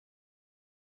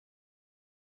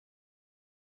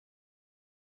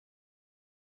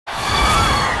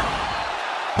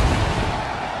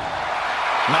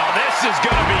is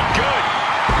gonna be good.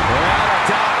 Without a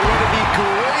doubt, one of the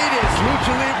greatest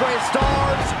Lucha Libre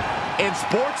stars in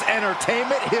sports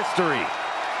entertainment history.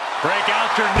 Break out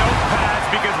your notepads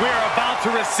because we are about to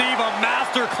receive a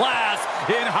master class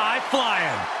in high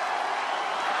flying.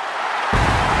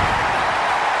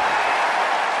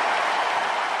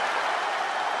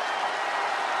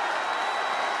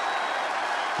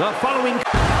 The following,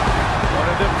 one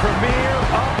of the premier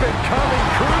up-and-coming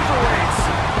cruiserweights,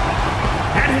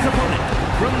 and his opponent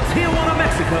from Tijuana,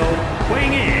 Mexico,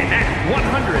 weighing in at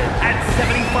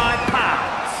 175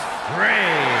 pounds,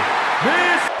 Rey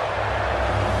Mysterio.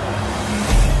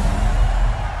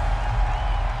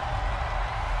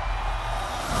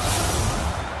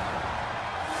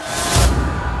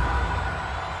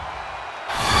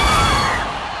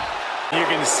 You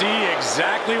can see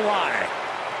exactly why.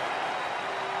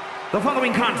 The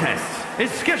following contest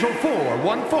is scheduled for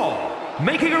one fall.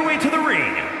 Making her way to the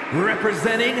ring,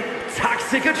 representing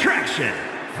Toxic Attraction,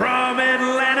 from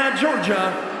Atlanta,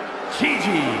 Georgia,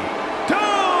 Gigi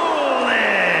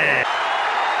Dolan.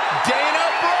 Dana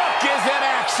Brooke is in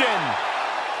action.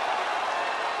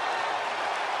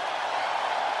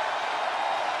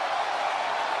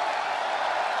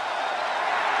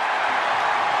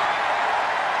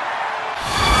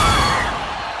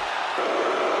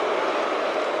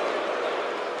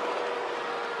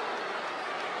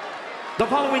 The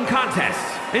following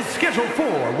contest is scheduled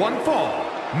for one fall.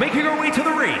 Making her way to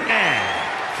the ring, and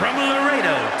from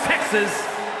Laredo, Texas,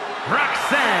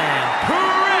 Roxanne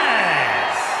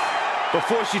Perez.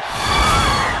 Before she...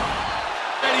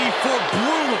 Ready for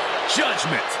brutal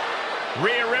judgment.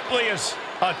 Rhea Ripley is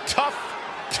a tough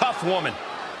woman.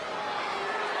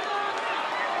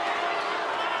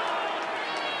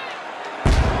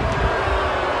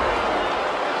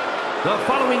 The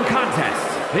following contest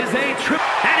is a trip,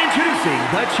 and introducing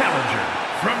the challenger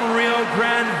from Rio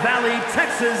Grande Valley,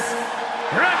 Texas,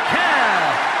 Raquel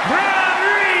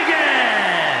Rodriguez.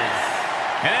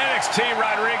 And NXT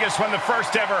Rodriguez won the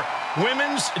first ever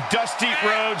Women's Dusty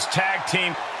Rhodes Tag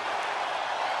Team.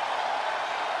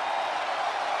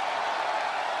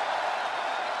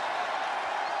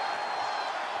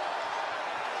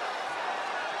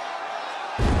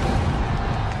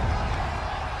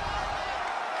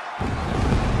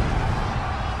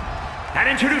 And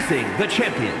introducing the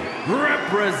champion,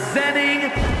 representing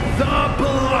the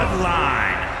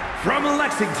Bloodline, from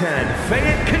Lexington,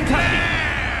 Fayette, Kentucky,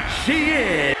 she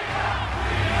is...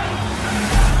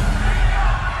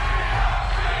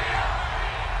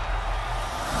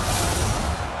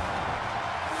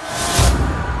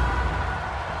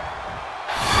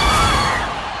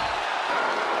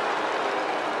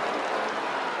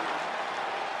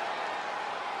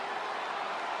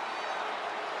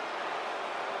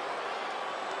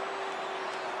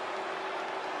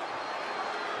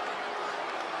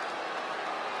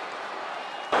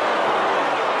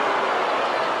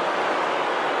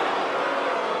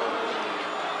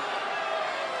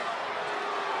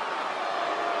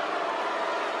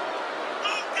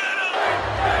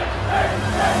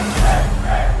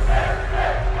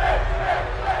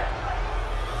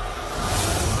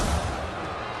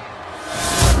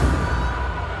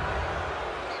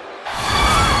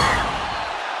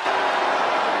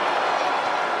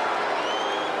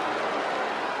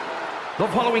 The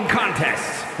following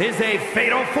contest is a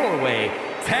fatal four-way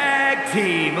tag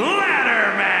team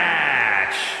ladder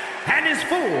match, and is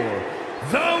for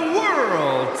the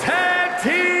World Tag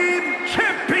Team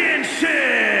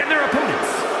Championship. Their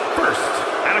opponents, first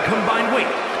at a combined weight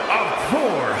of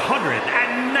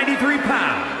 493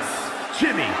 pounds,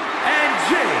 Jimmy and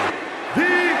Jay,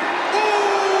 the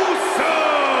Usos.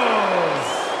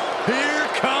 Here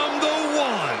come the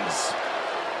ones.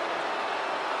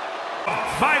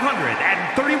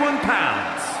 531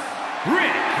 pounds,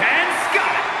 Rick and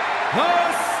Scott, the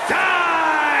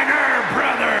Steiner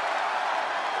Brothers.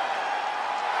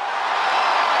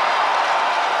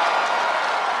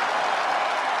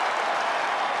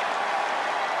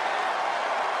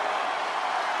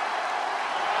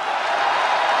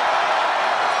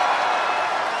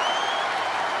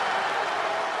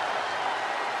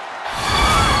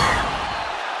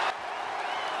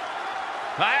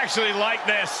 I actually like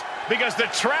this because the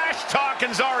trash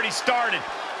talking's already started.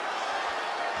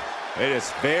 It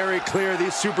is very clear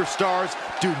these superstars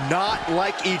do not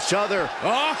like each other.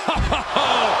 Oh,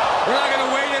 we're not going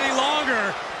to wait any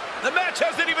longer. The match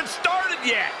hasn't even started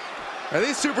yet. And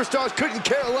these superstars couldn't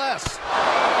care less.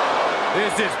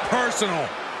 This is personal.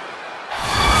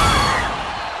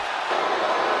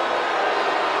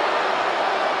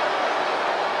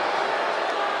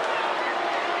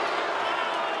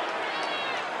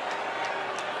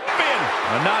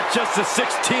 Not just a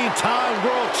 16-time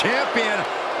world champion,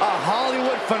 a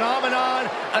Hollywood phenomenon,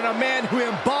 and a man who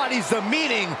embodies the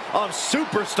meaning of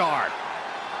superstar.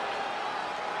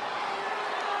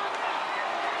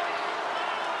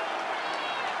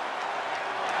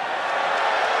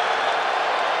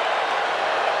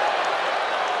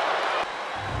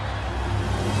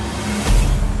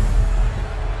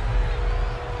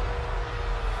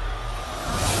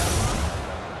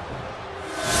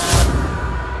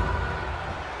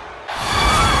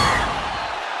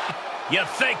 You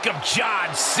think of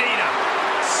John Cena.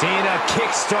 Cena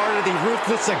kick-started the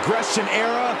Ruthless Aggression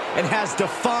era and has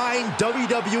defined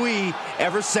WWE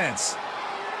ever since.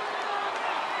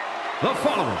 The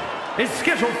following is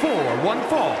scheduled for one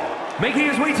fall, making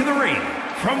his way to the ring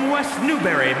from West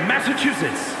Newbury,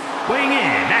 Massachusetts, weighing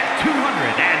in at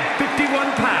 251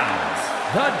 pounds,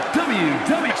 the WWE...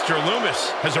 Dexter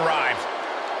Lumis has arrived.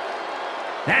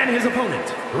 And his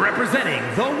opponent, representing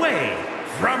the Way,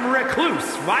 from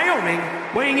Recluse, Wyoming,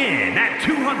 weighing in at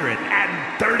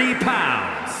 230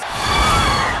 pounds.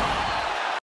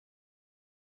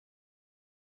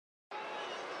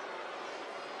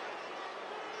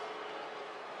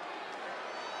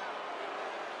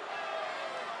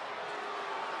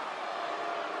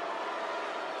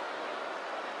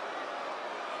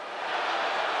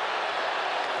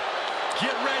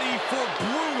 Get ready for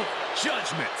brutal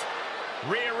judgment.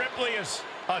 Rhea Ripley is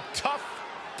a tough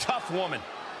woman.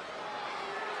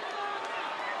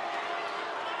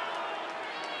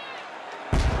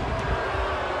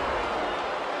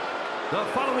 The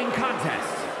following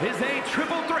contest is a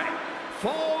triple threat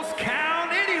Falls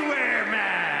Count Anywhere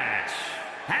match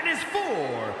and is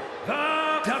for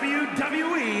the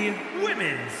WWE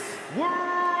Women's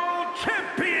World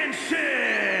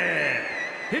Championship.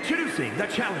 Introducing the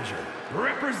challenger,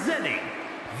 representing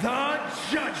the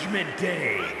Judgment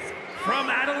Day, from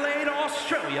Adelaide,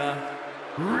 Australia,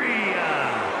 Rhea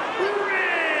Ripley.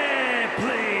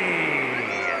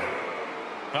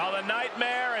 Well, the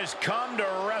nightmare has come to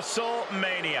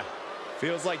WrestleMania.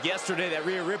 Feels like yesterday that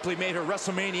Rhea Ripley made her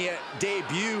WrestleMania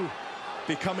debut,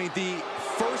 becoming the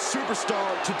first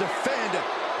superstar to defend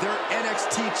their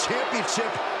NXT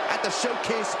championship at the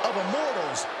Showcase of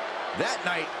Immortals. That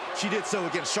night, she did so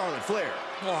against Charlotte Flair.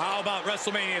 Well, how about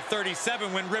WrestleMania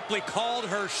 37 when Ripley called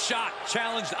her shot,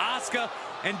 challenged Asuka,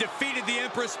 and defeated the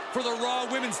Empress for the Raw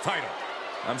Women's title?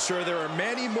 I'm sure there are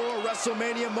many more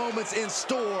WrestleMania moments in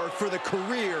store for the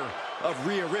career of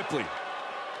Rhea Ripley.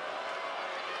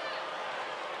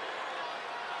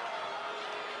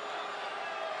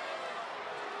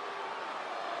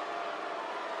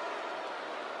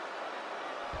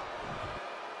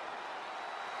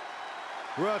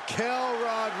 Raquel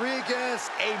Rodriguez,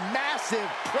 a massive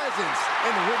presence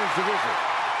in the women's division.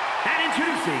 And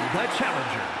introducing the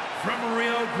challenger from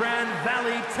Rio Grande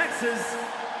Valley, Texas,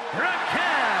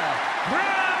 Raquel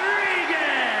Rodriguez.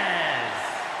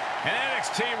 And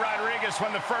NXT Rodriguez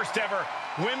won the first ever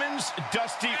Women's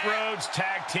Dusty Rhodes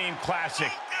Tag Team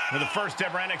Classic. They're the first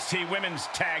ever NXT Women's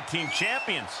Tag Team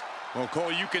Champions. Well,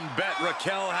 Cole, you can bet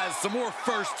Raquel has some more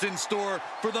firsts in store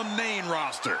for the main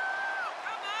roster.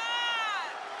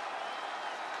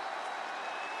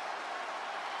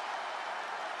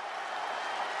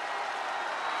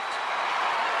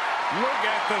 Look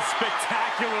at the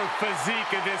spectacular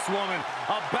physique of this woman.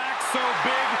 A back so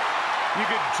big, you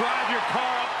could drive your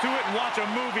car up to it and watch a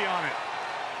movie on it.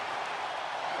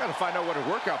 Gotta find out what her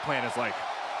workout plan is like.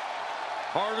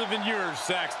 Harder than yours,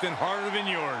 Saxton, harder than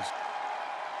yours.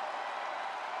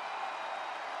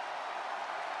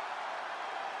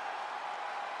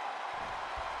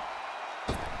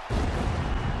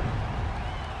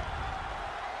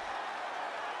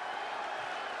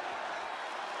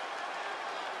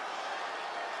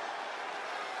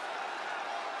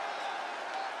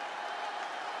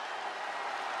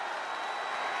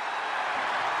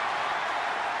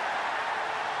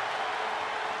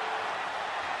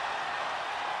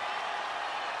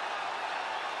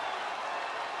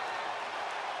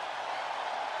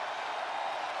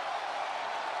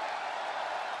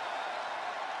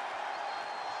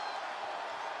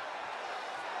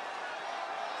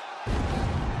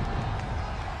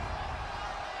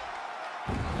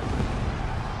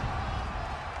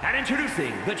 And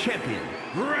introducing the champion,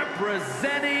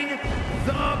 representing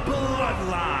the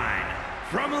Bloodline,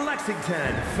 from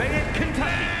Lexington, Fayette,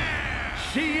 Kentucky,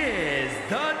 she is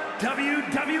the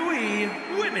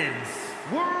WWE Women's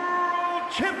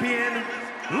World Champion,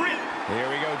 Rip. Here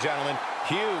we go, gentlemen.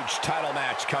 Huge title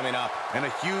match coming up, and a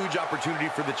huge opportunity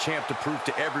for the champ to prove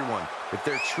to everyone that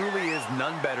there truly is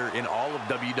none better in all of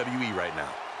WWE right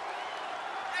now.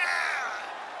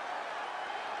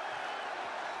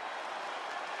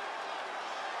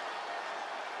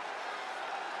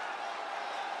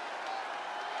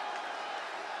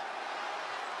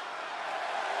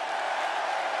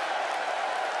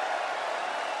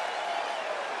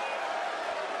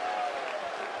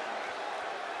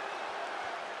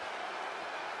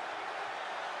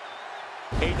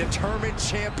 A determined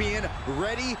champion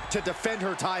ready to defend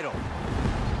her title.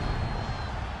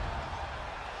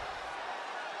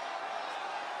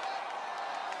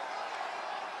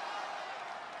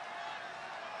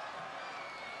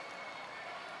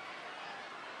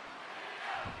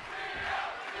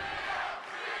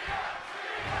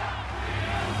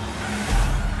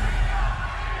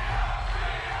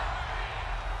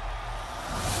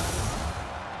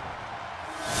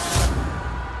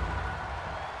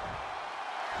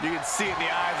 You can see it in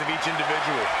the eyes of each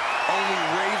individual. Only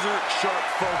razor-sharp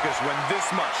focus when this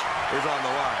much is on the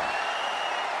line.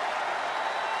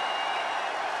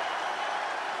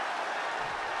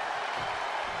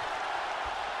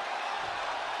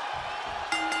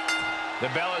 The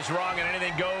bell is rung and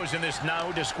anything goes in this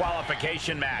no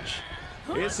disqualification match.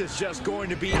 This is just going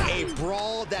to be a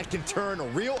brawl that can turn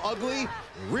real ugly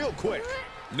real quick.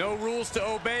 No rules to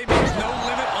obey means no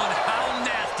limit on how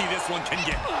nasty this one can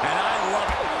get. And I love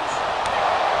it.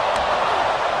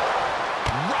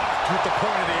 Rocked with the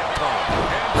point of the elbow.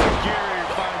 And Gary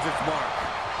finds its mark.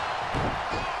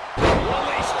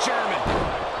 Release German.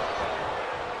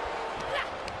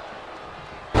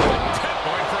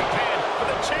 Going for a pin for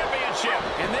the championship.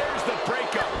 And there's the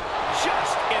breakup.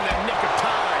 Just in the nick of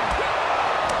time.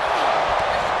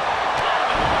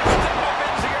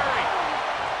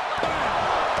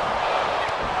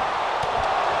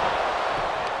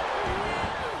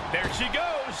 She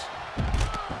goes.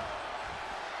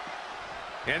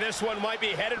 And this one might be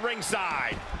headed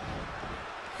ringside.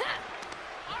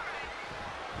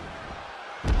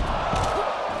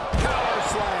 Power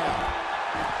slam.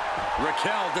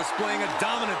 Raquel displaying a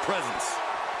dominant presence.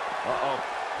 Uh-oh.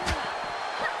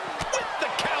 With the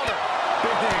counter.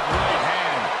 Big right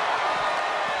hand.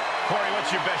 Corey,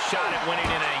 what's your best shot at winning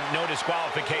in a no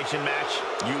disqualification match?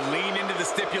 You lean into the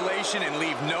stipulation and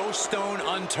leave no stone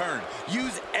unturned.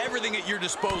 Use everything at your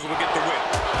disposal to get the win.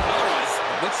 Otherwise,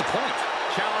 what's the point?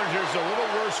 Challenger's a little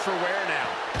worse for wear now.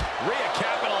 Rhea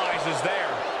capitalizes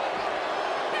there.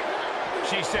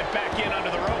 She's set back in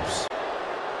under the ropes.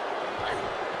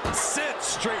 Sit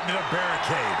straight into the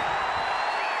barricade.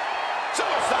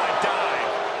 Suicide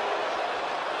dive.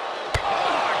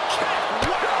 Oh, kick.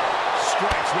 Wow.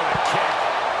 Strikes with a kick.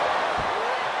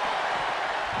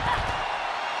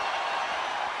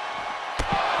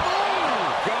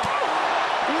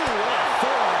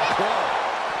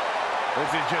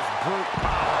 This is just brute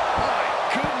power. My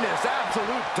goodness,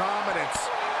 absolute dominance.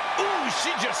 Ooh,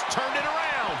 she just turned it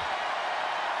around.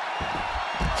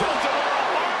 Tilted over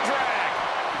a arm drag.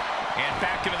 And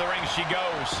back into the ring she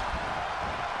goes.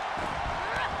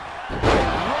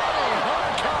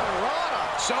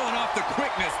 Showing off the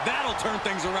quickness. That'll turn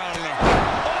things around in a hurry.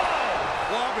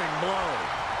 Oh! Loving blow.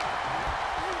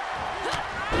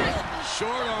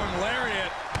 Short arm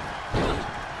lariat.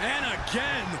 And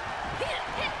again.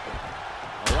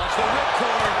 Watch the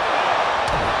ripcord.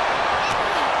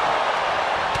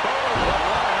 Oh,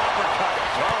 what an uppercut.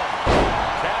 Oh,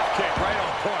 calf kick right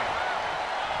on point.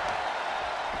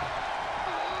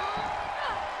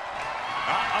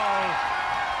 Uh-oh.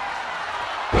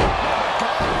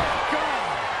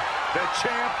 The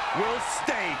champ will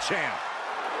stay champ.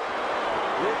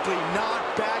 Ripley not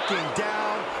backing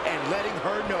down and letting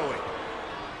her know it.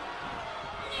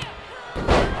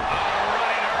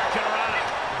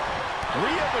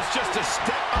 Rhea was just a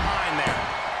step behind there.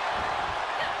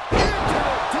 Into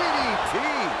the DDT.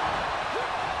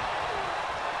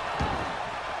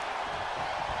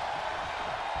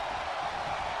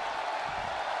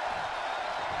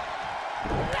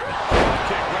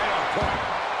 Kick right on point.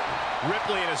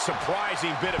 Ripley in a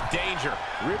surprising bit of danger.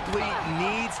 Ripley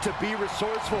needs to be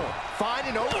resourceful. Find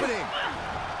an opening.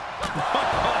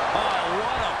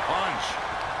 What a punch.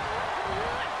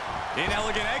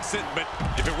 Inelegant exit, but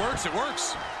if it works, it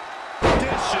works. Dishing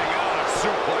out a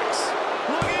suplex.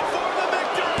 Looking for the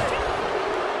victory.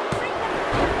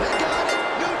 They got it.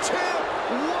 New champ.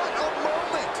 What a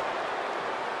moment.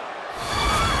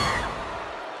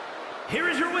 Here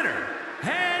is your winner,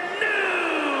 and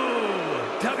new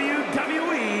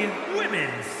WWE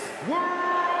Women's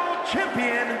World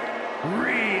Champion,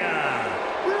 Rhea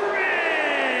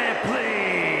Ripley.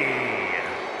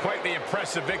 Quite the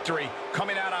impressive victory,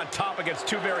 coming out on top against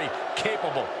two very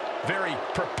capable, very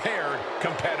prepared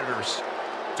competitors.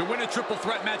 To win a triple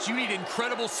threat match, you need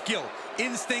incredible skill,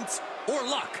 instincts, or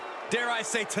luck. Dare I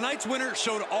say, tonight's winner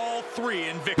showed all three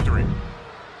in victory.